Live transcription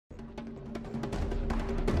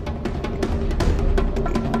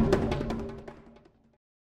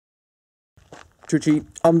Chuchi,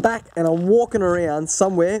 I'm back and I'm walking around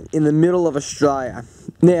somewhere in the middle of Australia.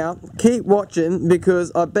 Now, keep watching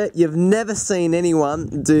because I bet you've never seen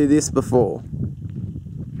anyone do this before.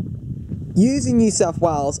 Using New South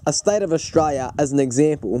Wales, a state of Australia, as an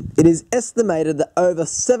example, it is estimated that over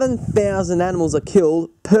 7,000 animals are killed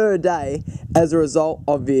per day as a result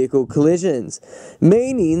of vehicle collisions,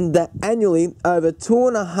 meaning that annually over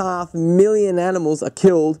 2.5 million animals are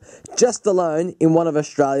killed just alone in one of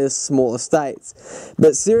Australia's smaller states.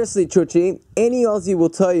 But seriously, Chuchi, any Aussie will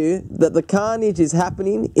tell you that the carnage is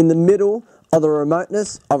happening in the middle of the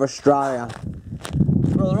remoteness of Australia.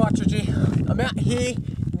 Well, right, Chuchi, I'm out here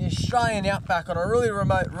in the Australian outback on a really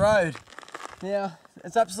remote road. Now,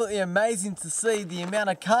 it's absolutely amazing to see the amount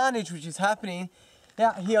of carnage which is happening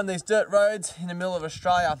out here on these dirt roads in the middle of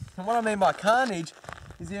Australia. And what I mean by carnage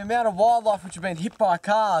is the amount of wildlife which have been hit by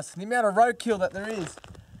cars, the amount of roadkill that there is.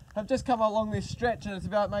 I've just come along this stretch and it's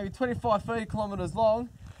about maybe 25-30 kilometres long.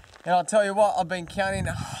 And I'll tell you what, I've been counting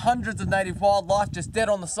hundreds of native wildlife just dead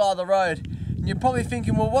on the side of the road. And you're probably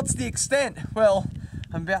thinking, well, what's the extent? Well,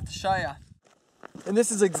 I'm about to show you. And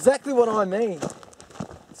this is exactly what I mean.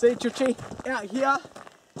 See, Chuchi, out here,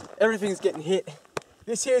 everything's getting hit.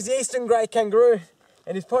 This here is the Eastern Grey Kangaroo,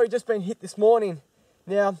 and he's probably just been hit this morning.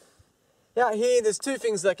 Now, out here, there's two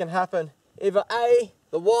things that can happen. Either A,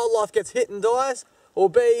 the wildlife gets hit and dies,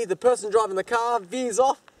 or B, the person driving the car veers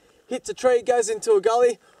off, hits a tree, goes into a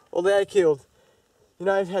gully, or they're killed. You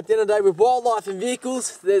know, at the end of the day, with wildlife and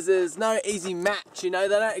vehicles, there's no easy match, you know,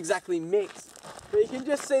 they don't exactly mix. But you can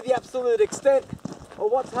just see the absolute extent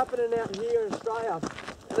of what's happening out here in Australia.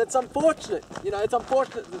 And it's unfortunate, you know, it's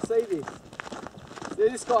unfortunate to see this. See,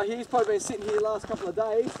 this guy here, he's probably been sitting here the last couple of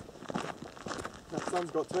days. That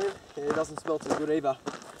sun's got to him, and it doesn't smell too good either.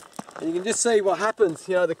 And you can just see what happens,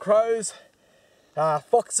 you know, the crows,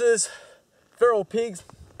 foxes, feral pigs,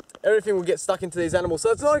 everything will get stuck into these animals.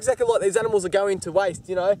 So it's not exactly like these animals are going to waste,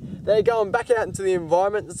 you know. They're going back out into the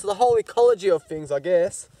environment. It's the whole ecology of things, I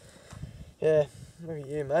guess. Yeah, look at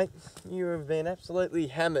you, mate. You have been absolutely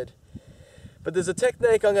hammered. But there's a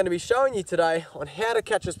technique I'm going to be showing you today on how to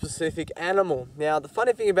catch a specific animal. Now, the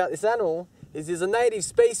funny thing about this animal is he's a native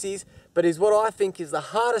species, but he's what I think is the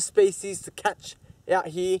hardest species to catch out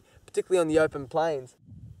here, particularly on the open plains.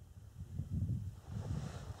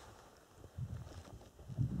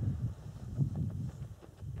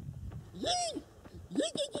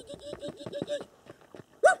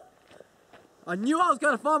 I knew I was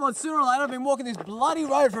going to find one sooner or later. I've been walking this bloody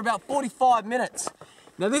road for about 45 minutes.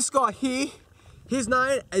 Now this guy here, he's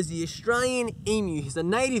known as the Australian emu. He's a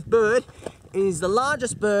native bird and he's the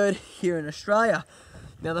largest bird here in Australia.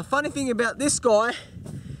 Now the funny thing about this guy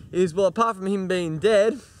is, well, apart from him being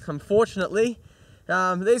dead, unfortunately,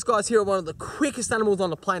 these guys here are one of the quickest animals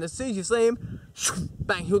on the planet. As soon as you see him,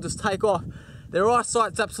 bang, he'll just take off. Their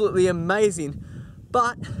eyesight's absolutely amazing.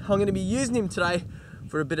 But I'm going to be using him today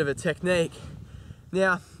for a bit of a technique.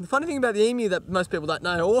 Now, the funny thing about the emu that most people don't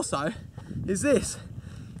know also is this.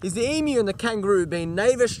 Is the emu and the kangaroo, being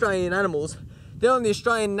native Australian animals, they're on the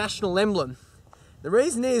Australian national emblem. The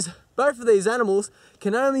reason is both of these animals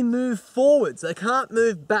can only move forwards. They can't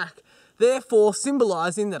move back. Therefore,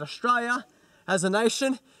 symbolising that Australia as a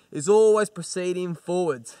nation is always proceeding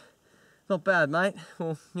forwards. Not bad, mate.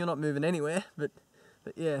 Well, you're not moving anywhere, but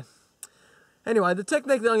yeah. Anyway, the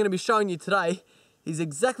technique that I'm going to be showing you today is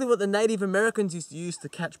exactly what the Native Americans used to use to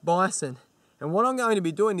catch bison. And what I'm going to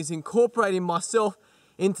be doing is incorporating myself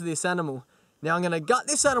into this animal. Now I'm going to gut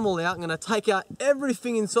this animal out, I'm going to take out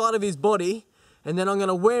everything inside of his body, and then I'm going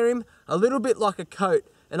to wear him a little bit like a coat.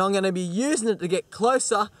 And I'm going to be using it to get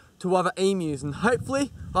closer to other emus. And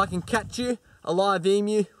hopefully I can catch you a live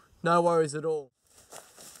emu, no worries at all.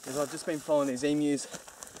 Because I've just been following these emus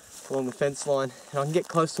along the fence line, and I can get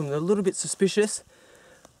close to them. They're a little bit suspicious,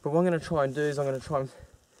 but what I'm going to try and do is I'll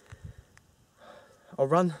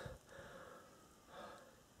run.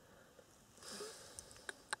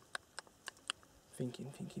 Thinking.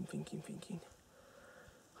 I'm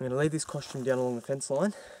going to leave this costume down along the fence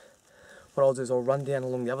line. What I'll do is I'll run down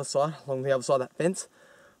along the other side of that fence.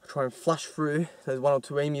 I'll try and flush through those 1 or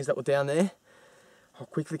 2 emus that were down there. I'll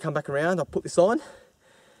quickly come back around, I'll put this on,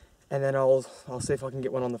 and then I'll see if I can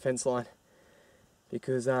get one on the fence line.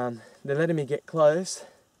 Because they're letting me get close,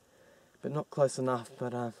 but not close enough.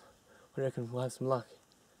 But what do you reckon? We'll have some luck.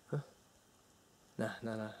 Huh?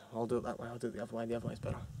 No. I'll do it that way. I'll do it the other way. The other way's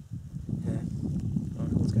better. Yeah.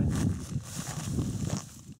 Alright, let's go.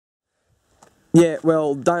 Yeah,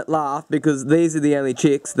 well, don't laugh because these are the only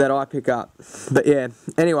chicks that I pick up. But yeah,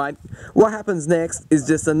 anyway, what happens next is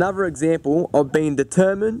just another example of being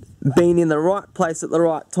determined, being in the right place at the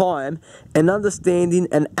right time, and understanding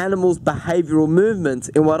an animal's behavioural movements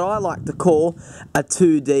in what I like to call a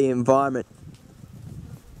 2D environment.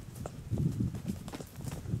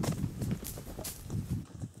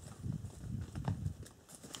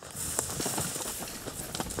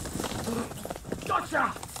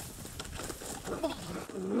 Gotcha!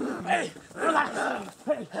 Hey, relax!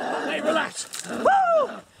 Hey, relax! Woo!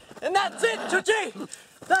 And that's it, Chuchi!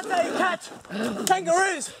 That's how you catch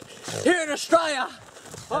kangaroos here in Australia!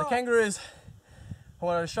 Now, kangaroos are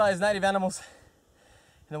one of Australia's native animals, and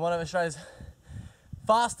they're one of Australia's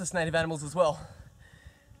fastest native animals as well.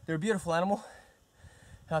 They're a beautiful animal,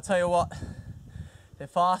 and I'll tell you what, they're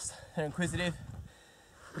fast, they're inquisitive.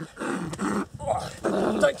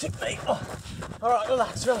 Oh, don't kick me! Oh. Alright,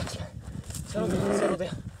 relax. Settle down, settle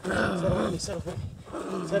down.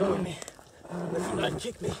 Settle with me. Don't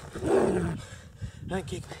kick me. Don't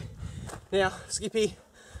kick me. Now, Skippy,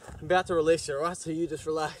 I'm about to release you, alright? So you just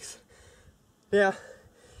relax. Now,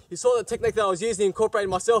 you saw the technique that I was using, incorporating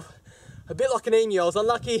myself a bit like an emu. I was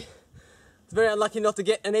unlucky. It's very unlucky not to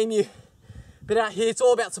get an emu. But out here, it's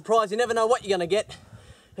all about surprise. You never know what you're going to get.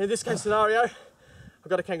 And in this case scenario, I've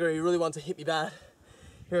got a kangaroo who really wants to hit me bad.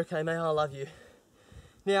 You're okay, mate, I love you.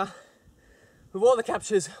 Now, with all the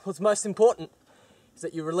captures, what's most important is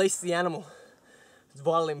that you release the animal. It's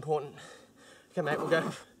vitally important. Okay, mate, we'll go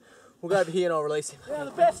over here and I'll release him. Now,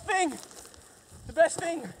 the best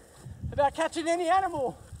thing about catching any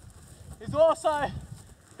animal is also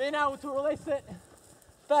being able to release it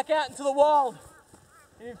back out into the wild.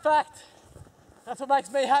 And in fact, that's what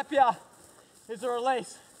makes me happier, is the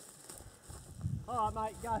release. All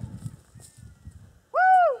right, mate, go.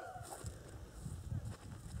 Woo!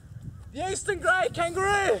 The Eastern Grey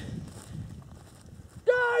Kangaroo!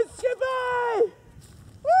 Go, Skippy!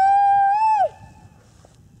 Woo!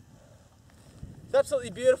 It's absolutely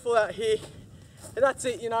beautiful out here. And that's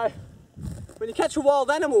it, you know. When you catch a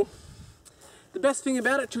wild animal, the best thing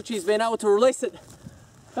about it, Chuchi, is being able to release it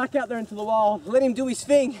back out there into the wild. Let him do his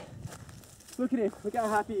thing. Look at him, look how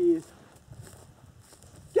happy he is.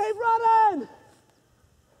 Keep running!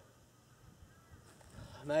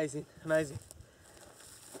 Amazing, amazing.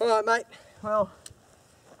 All right, mate. Well,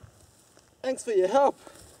 thanks for your help.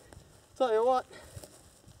 Tell you what,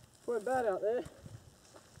 it weren't bad out there.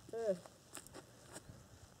 Yeah.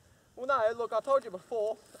 Well, no, look, I told you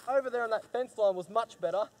before, over there on that fence line was much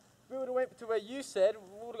better. If we would have went to where you said,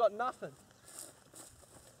 we would have got nothing.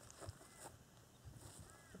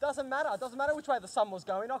 It doesn't matter. It doesn't matter which way the sun was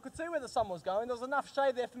going. I could see where the sun was going. There was enough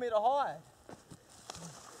shade there for me to hide.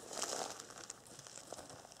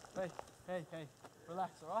 Hey,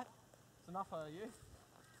 relax, alright? It's enough out of you.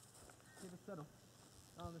 Keep it settled.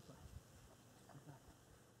 This way.